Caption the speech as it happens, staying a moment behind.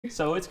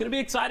So it's going to be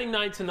an exciting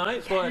night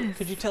tonight, but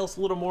could you tell us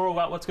a little more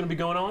about what's going to be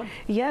going on?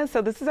 Yeah,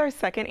 so this is our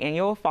second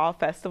annual Fall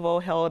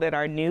Festival held at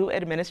our new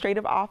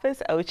administrative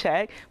office,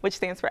 OCHEC, which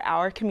stands for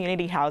Our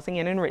Community Housing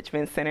and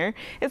Enrichment Center.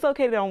 It's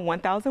located on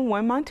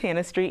 1001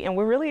 Montana Street, and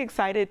we're really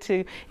excited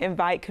to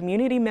invite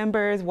community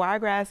members,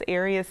 Wiregrass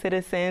area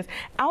citizens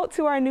out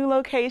to our new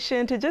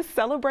location to just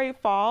celebrate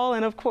fall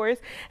and, of course,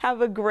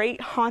 have a great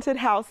haunted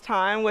house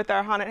time with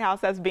our haunted house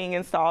that's being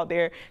installed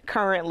there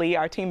currently.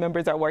 Our team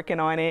members are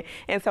working on it,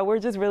 and so we're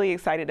just really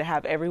excited to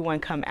have everyone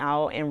come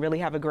out and really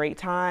have a great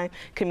time.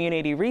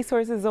 Community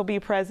resources will be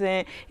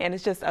present, and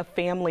it's just a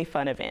family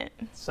fun event.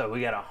 So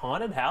we got a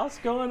haunted house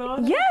going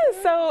on? Yes,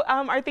 so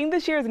our theme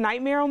this year is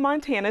Nightmare on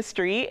Montana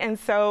Street, and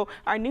so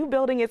our new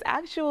building is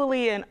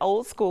actually an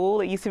old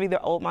school. It used to be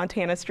the old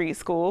Montana Street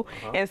School,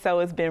 and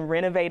so it's been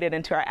renovated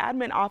into our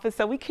admin office.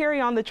 So we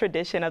carry on the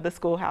tradition of the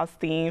schoolhouse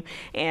theme,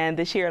 and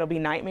this year it'll be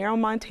Nightmare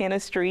on Montana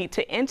Street.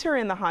 To enter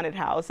in the haunted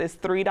house is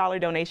 $3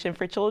 donation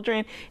for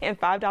children and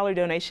 $5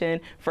 donation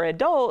for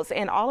adults,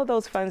 and all of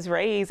those funds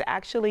raised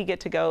actually get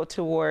to go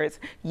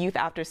towards youth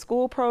after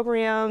school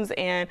programs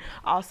and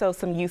also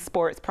some youth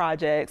sports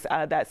projects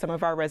that some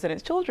of our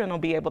residents' children will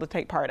be able to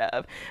take part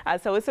of.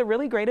 So it's a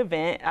really great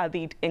event.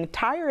 The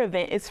entire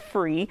event is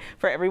free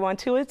for everyone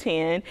to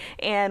attend,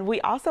 and we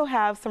also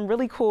have some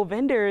really cool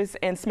vendors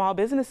and small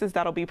businesses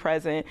that'll be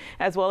present,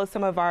 as well as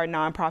some of our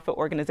nonprofit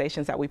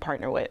organizations that we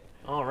partner with.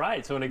 All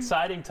right, so an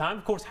exciting time.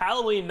 Of course,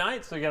 Halloween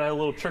night, so you got a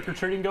little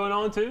trick-or-treating going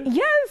on too?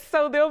 Yes,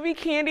 so there'll be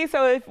candy.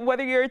 So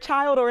whether you're a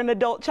child or an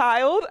adult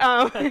child,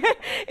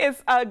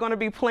 it's going to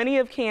be plenty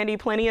of candy,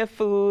 plenty of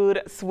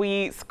food,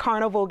 sweets,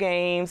 carnival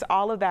games,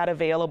 all of that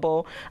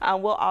available.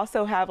 We'll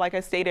also have, like I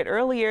stated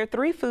earlier,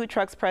 3 food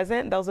trucks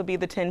present. Those will be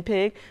the Tin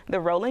Pig, the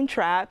Rolling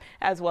Trap,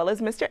 as well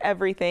as Mr.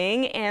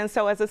 Everything. And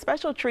so as a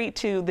special treat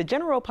to the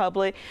general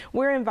public,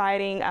 we're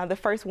inviting the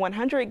first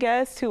 100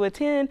 guests to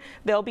attend.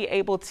 They'll be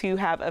able to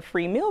have a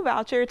free meal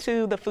voucher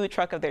to the food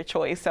truck of their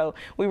choice. So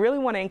we really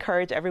want to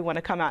encourage everyone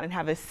to come out and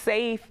have a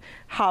safe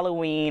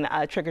Halloween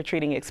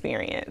trick-or-treating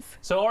experience.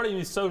 So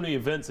already so many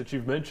events that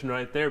you've mentioned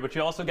right there, but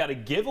you also got a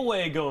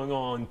giveaway going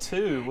on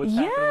too. What's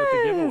happening with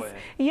the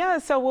giveaway? Yeah,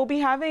 so we'll be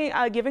having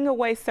giving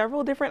away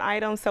several different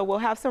items. So we'll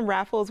have some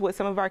raffles with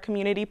some of our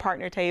community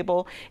partner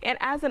table. And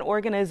as an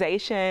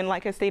organization,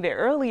 like I stated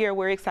earlier,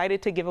 we're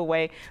excited to give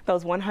away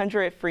those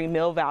 100 free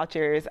meal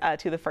vouchers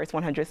to the first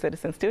 100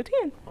 citizens to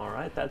attend. All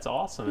right, that's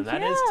awesome. And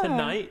that is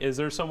tonight. Is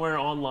there somewhere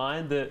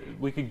online that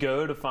we could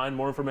go to find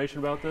more information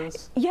about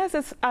this? Yes,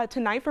 it's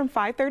tonight from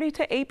 5:30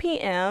 to 8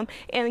 p.m.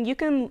 and you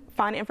can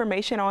find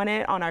information on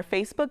it on our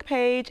Facebook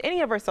page,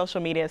 any of our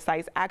social media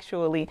sites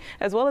actually,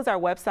 as well as our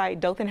website,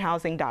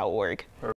 dothanhousing.org.